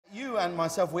and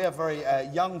myself, we have very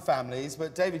young families,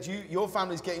 but David, your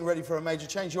family's getting ready for a major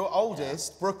change. Your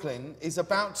oldest, Brooklyn, is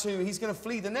about to, he's going to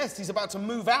flee the nest. He's about to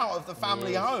move out of the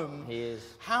family home. He is.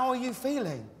 How are you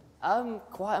feeling?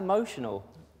 Quite emotional.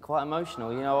 Quite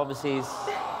emotional. You know, obviously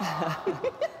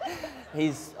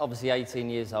he's obviously 18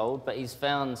 years old, but he's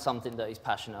found something that he's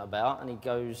passionate about, and he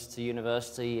goes to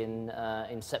university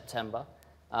in September.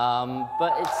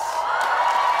 But it's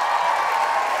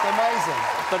amazing.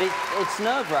 But it's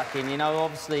nerve-wracking, you know.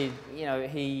 Obviously, you know,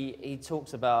 he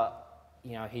talks about,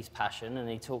 you know, his passion, and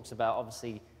he talks about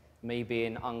obviously me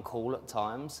being uncool at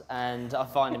times, and I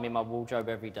find him in my wardrobe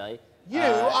every day. You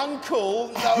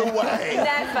uncool? No way.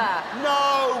 Never.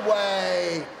 No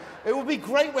way. It will be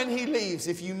great when he leaves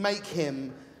if you make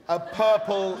him a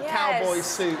purple cowboy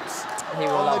suit he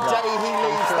will on love the day he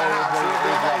leaves the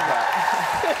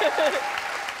house.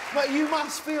 But you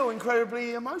must feel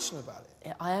incredibly emotional about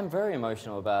it. I am very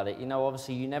emotional about it. You know,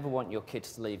 obviously, you never want your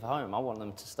kids to leave home. I want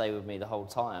them to stay with me the whole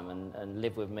time and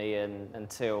live with me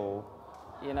until,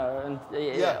 you know,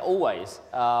 always.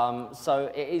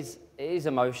 So it is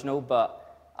emotional, but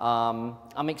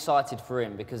I'm excited for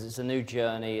him because it's a new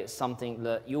journey. It's something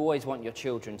that you always want your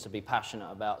children to be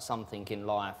passionate about something in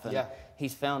life, and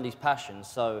he's found his passion,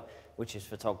 which is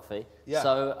photography.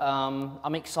 So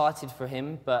I'm excited for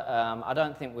him, but I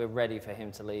don't think we're ready for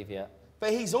him to leave yet.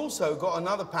 But he's also got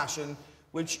another passion,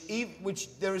 which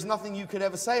there is nothing you could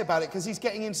ever say about it, because he's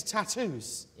getting into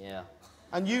tattoos. Yeah.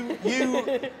 And you've built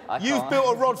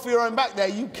a rod for your own back there.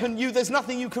 There's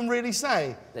nothing you can really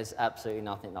say. There's absolutely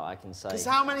nothing that I can say. Because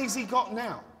how many has he got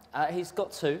now? He's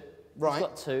got 2. Right. He's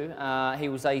got 2. He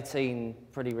was 18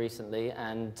 pretty recently,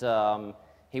 and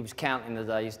he was counting the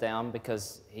days down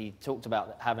because he talked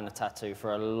about having a tattoo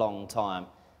for a long time.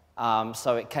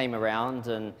 So it came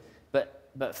around,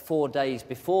 but 4 days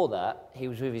before that, he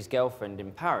was with his girlfriend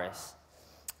in Paris.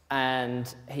 And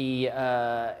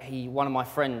one of my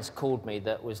friends called me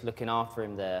that was looking after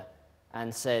him there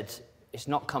and said, it's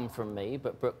not come from me,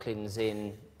 but Brooklyn's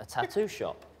in a tattoo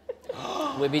shop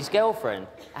with his girlfriend.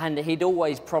 And he'd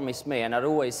always promised me, and I'd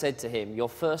always said to him, your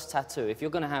first tattoo, if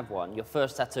you're going to have one, your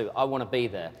first tattoo, I want to be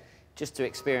there just to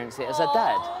experience it as a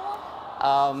dad.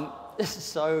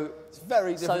 So it's a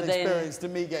very different experience to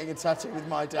me getting a tattoo with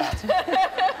my dad.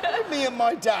 Me and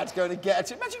my dad going to get a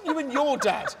tattoo. Imagine you and your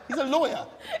dad. He's a lawyer.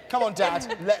 Come on,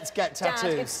 Dad, let's get tattoos.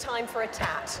 Dad, it's time for a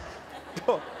tat.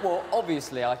 Well,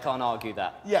 obviously, I can't argue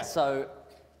that. Yeah. So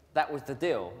that was the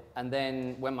deal. And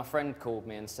then when my friend called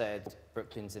me and said,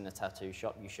 Brooklyn's in a tattoo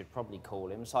shop, you should probably call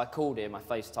him. So I called him, I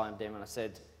FaceTimed him, and I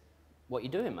said, what are you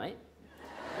doing, mate?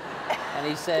 And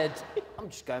he said, I'm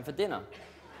just going for dinner.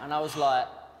 And I was like,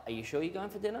 are you sure you're going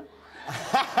for dinner?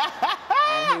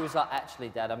 And he was like, actually,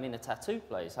 Dad, I'm in a tattoo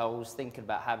place. I was thinking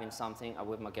about having something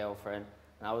with my girlfriend.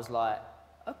 And I was like,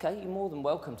 OK, you're more than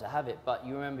welcome to have it, but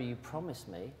you remember you promised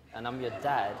me, and I'm your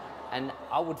dad, and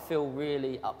I would feel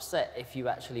really upset if you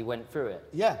actually went through it.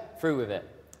 Yeah. Through with it.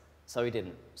 So he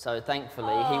didn't. So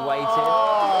thankfully, he waited.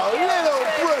 Oh, little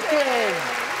Brooklyn!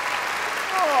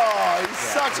 Oh, he's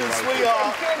such a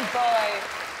sweetheart. Good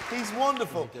boy. He's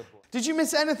wonderful. Did you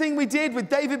miss anything we did with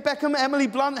David Beckham, Emily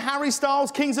Blunt, Harry Styles,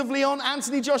 Kings of Leon,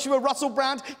 Anthony Joshua, Russell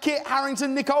Brand, Kit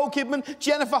Harington, Nicole Kidman,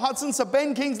 Jennifer Hudson, Sir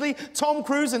Ben Kingsley, Tom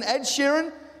Cruise and Ed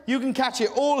Sheeran? You can catch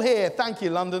it all here. Thank you,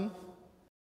 London.